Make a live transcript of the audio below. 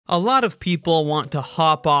A lot of people want to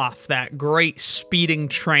hop off that great speeding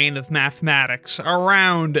train of mathematics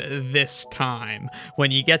around this time,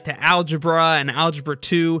 when you get to algebra and algebra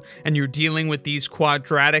 2 and you're dealing with these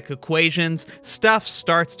quadratic equations, stuff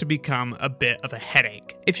starts to become a bit of a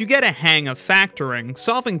headache. If you get a hang of factoring,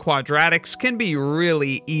 solving quadratics can be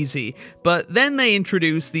really easy, but then they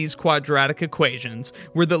introduce these quadratic equations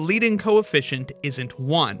where the leading coefficient isn't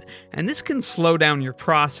 1, and this can slow down your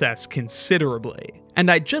process considerably. And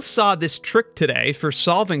I just saw this trick today for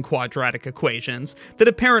solving quadratic equations that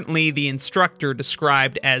apparently the instructor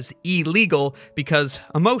described as illegal because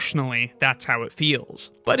emotionally that's how it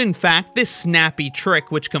feels. But in fact, this snappy trick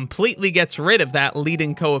which completely gets rid of that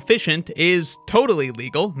leading coefficient is totally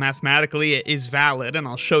legal. Mathematically it is valid, and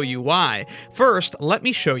I'll show you why. First, let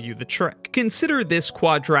me show you the trick. Consider this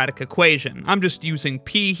quadratic equation. I'm just using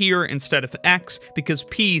p here instead of x because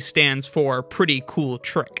p stands for pretty cool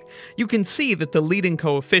trick. You can see that the leading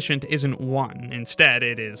coefficient isn't 1, instead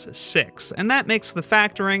it is 6, and that makes the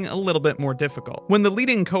factoring a little bit more difficult. When the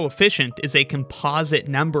leading coefficient is a composite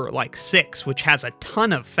number like 6, which has a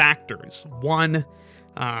ton of factors, 1,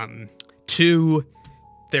 2,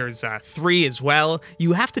 there's 3 as well,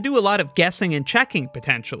 you have to do a lot of guessing and checking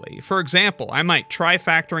potentially. For example, I might try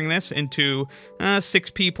factoring this into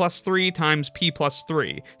 6p plus 3 times p plus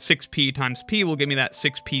 3. 6p times p will give me that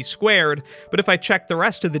 6p squared, but if I check the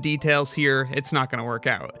rest of the details here, it's not going to work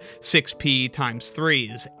out. 6p times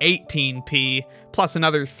 3 is 18p, plus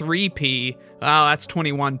another 3p, well, that's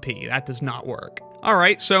 21p. That does not work.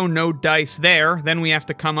 Alright, so no dice there, then we have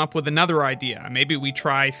to come up with another idea. Maybe we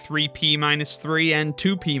try 3p minus 3 and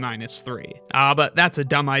 2p minus 3. But that's a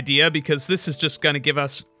dumb idea because this is just going to give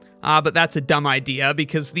us... but that's a dumb idea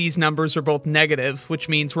because these numbers are both negative, which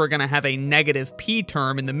means we're going to have a negative p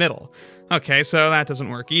term in the middle. Okay, so that doesn't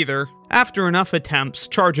work either. After enough attempts,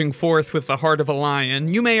 charging forth with the heart of a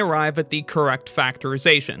lion, you may arrive at the correct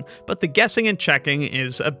factorization, but the guessing and checking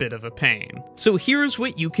is a bit of a pain. So here's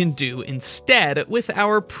what you can do instead with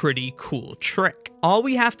our pretty cool trick. All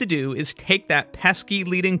we have to do is take that pesky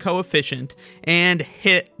leading coefficient and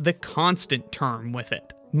hit the constant term with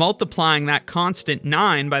it. Multiplying that constant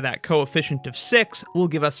 9 by that coefficient of 6 will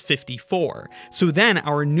give us 54. So then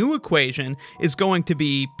our new equation is going to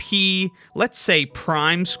be p, let's say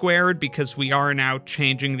prime squared, because we are now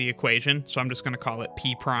changing the equation, so I'm just going to call it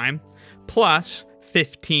p prime, plus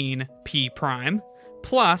 15p prime,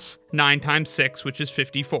 plus 9 times 6, which is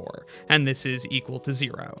 54, and this is equal to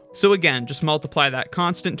 0. So again, just multiply that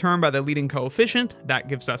constant term by the leading coefficient, that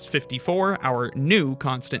gives us 54, our new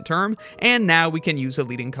constant term, and now we can use a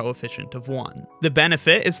leading coefficient of 1. The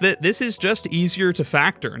benefit is that this is just easier to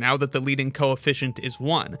factor now that the leading coefficient is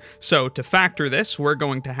 1. So to factor this, we're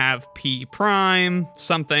going to have p prime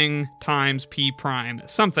something times p prime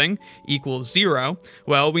something equals 0.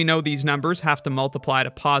 Well, we know these numbers have to multiply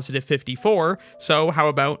to positive 54, so how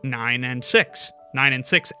about 9 and 6? 9 and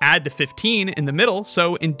 6 add to 15 in the middle,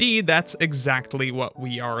 so indeed that's exactly what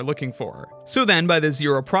we are looking for. So then by the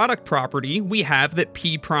zero product property, we have that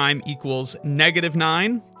p prime equals negative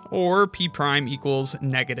 9, or p prime equals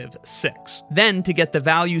negative 6. Then to get the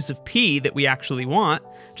values of p that we actually want,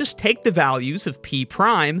 just take the values of p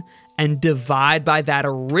prime and divide by that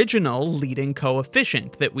original leading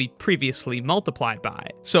coefficient that we previously multiplied by.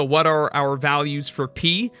 So what are our values for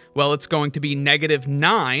p? Well, it's going to be negative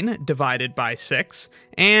 9 divided by 6,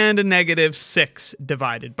 and a negative 6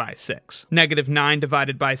 divided by 6. Negative 9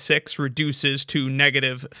 divided by 6 reduces to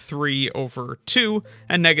negative 3 over 2,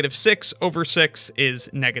 and negative 6 over 6 is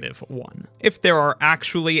negative 1. If there are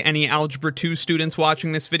actually any Algebra 2 students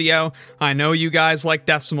watching this video, I know you guys like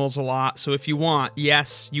decimals a lot, so if you want,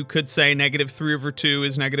 yes, you could say negative 3 over 2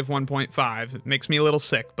 is negative 1.5. It makes me a little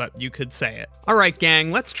sick, but you could say it. Alright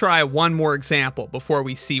gang, let's try one more example before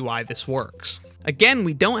we see why this works. Again,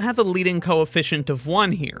 we don't have a leading coefficient of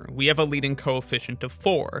 1 here. We have a leading coefficient of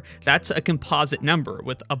 4. That's a composite number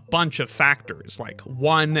with a bunch of factors like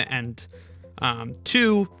 1 and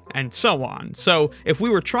 2, and so on. So if we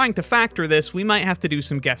were trying to factor this, we might have to do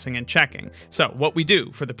some guessing and checking. So what we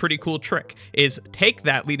do for the pretty cool trick is take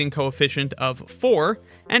that leading coefficient of 4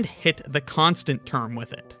 and hit the constant term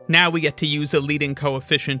with it. Now we get to use a leading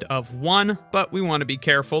coefficient of 1, but we want to be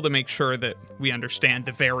careful to make sure that we understand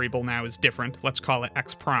the variable now is different. Let's call it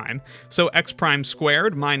x prime. So x prime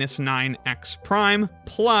squared minus 9x prime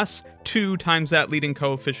plus 2 times that leading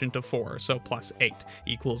coefficient of 4, so plus 8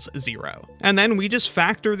 equals 0. And then we just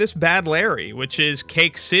factor this bad Larry, which is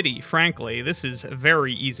Cake City. Frankly, this is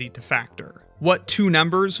very easy to factor. What two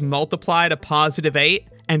numbers multiply to positive 8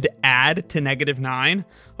 and add to -9?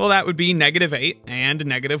 Well, that would be -8 and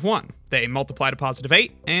 -1. They multiply to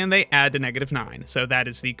 +8 and they add to -9. So that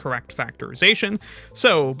is the correct factorization.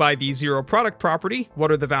 So by the zero product property,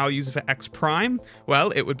 what are the values of x prime?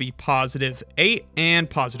 Well, it would be +8 and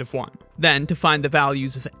 +1. Then to find the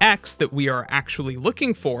values of x that we are actually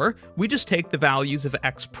looking for, we just take the values of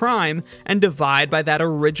x prime and divide by that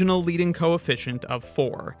original leading coefficient of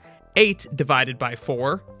 4. 8 divided by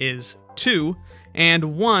 4 is 2, and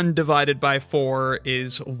 1 divided by 4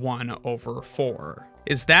 is 1/4.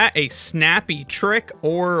 Is that a snappy trick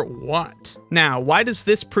or what? Now, why does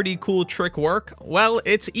this pretty cool trick work? Well,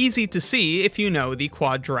 it's easy to see if you know the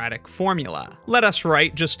quadratic formula. Let us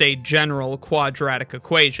write just a general quadratic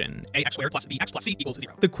equation. ax squared plus bx plus c equals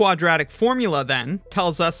 0. The quadratic formula then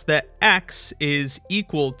tells us that x is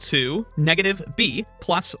equal to -b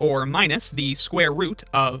plus or minus the square root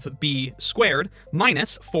of b squared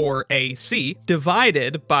minus 4ac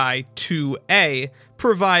divided by 2a,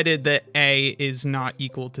 provided that a is not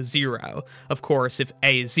equal to 0. Of course, if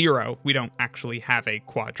a is 0, we don't actually have a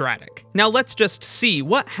quadratic. Now let's just see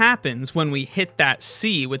what happens when we hit that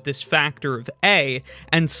c with this factor of a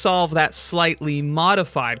and solve that slightly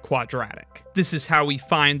modified quadratic. This is how we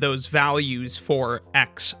find those values for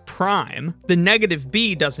x prime. The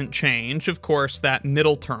 -b doesn't change. Of course, that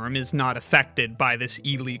middle term is not affected by this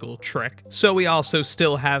illegal trick. So we also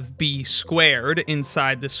still have b squared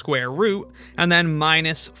inside the square root, and then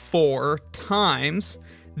 -4 times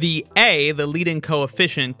the a, the leading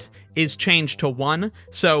coefficient, is changed to 1.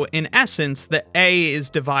 So in essence, the a is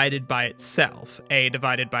divided by itself. A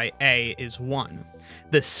divided by a is 1.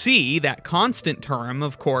 The c, that constant term,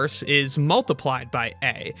 of course, is multiplied by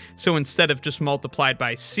a. So instead of just multiplied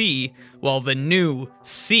by c, well, the new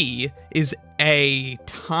c is a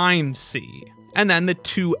times c. And then the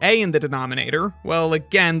 2a in the denominator, well,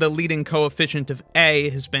 again, the leading coefficient of a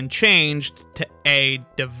has been changed to a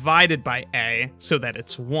divided by a, so that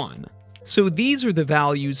it's 1. So these are the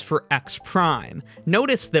values for x prime.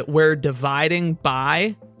 Notice that we're dividing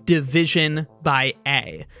by division by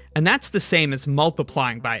a, and that's the same as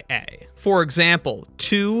multiplying by a. For example,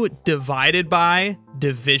 2 divided by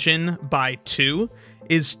division by 2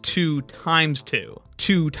 is 2 times 2.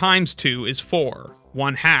 2 times 2 is 4.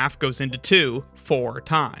 1/2 goes into 2 4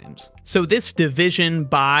 times. So this division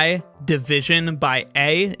by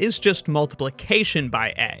a is just multiplication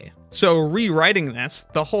by a. So rewriting this,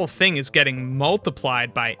 the whole thing is getting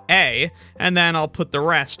multiplied by a, and then I'll put the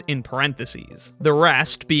rest in parentheses. The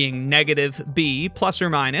rest being -b plus or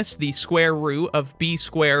minus the square root of b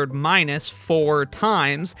squared minus 4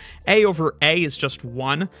 times. A over a is just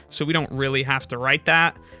 1, so we don't really have to write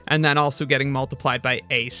that. And then also getting multiplied by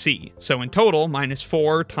ac. So in total,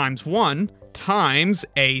 -4 times 1 times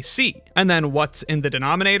AC. And then what's in the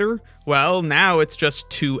denominator? Well, now it's just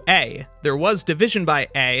 2a. There was division by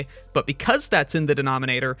a, but because that's in the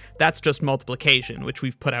denominator, that's just multiplication, which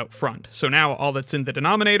we've put out front. So now all that's in the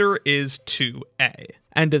denominator is 2a.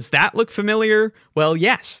 And does that look familiar? Well,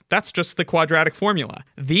 yes, that's just the quadratic formula.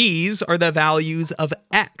 These are the values of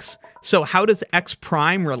x. So how does x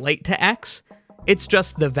prime relate to x? It's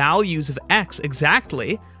just the values of x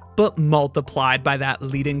exactly, but multiplied by that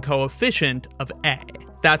leading coefficient of a.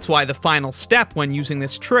 That's why the final step when using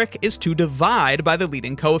this trick is to divide by the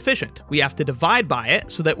leading coefficient. We have to divide by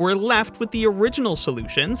it so that we're left with the original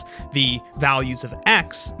solutions, the values of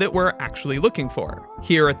x that we're actually looking for.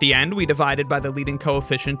 Here at the end, we divided by the leading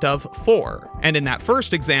coefficient of 4. And in that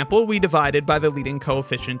first example, we divided by the leading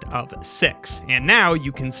coefficient of 6. And now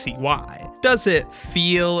you can see why. Does it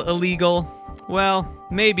feel illegal? Well,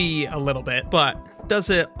 maybe a little bit, but does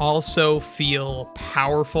it also feel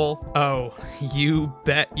powerful? Oh, you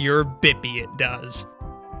bet your bippy it does.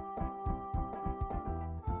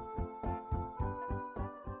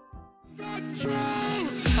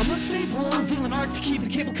 I'm unstable, I'm feeling hard to keep the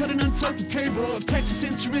cable cut and unsort the table. If Texas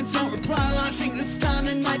Instruments don't reply, well, I think this time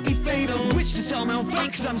it might be fatal. Wish to sell my own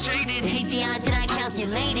fake, cause I'm jaded. Hate the odds and I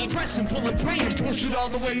calculated. Press and pull and pray and push it all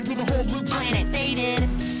the way through the whole blue Planet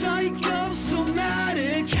faded. Psycho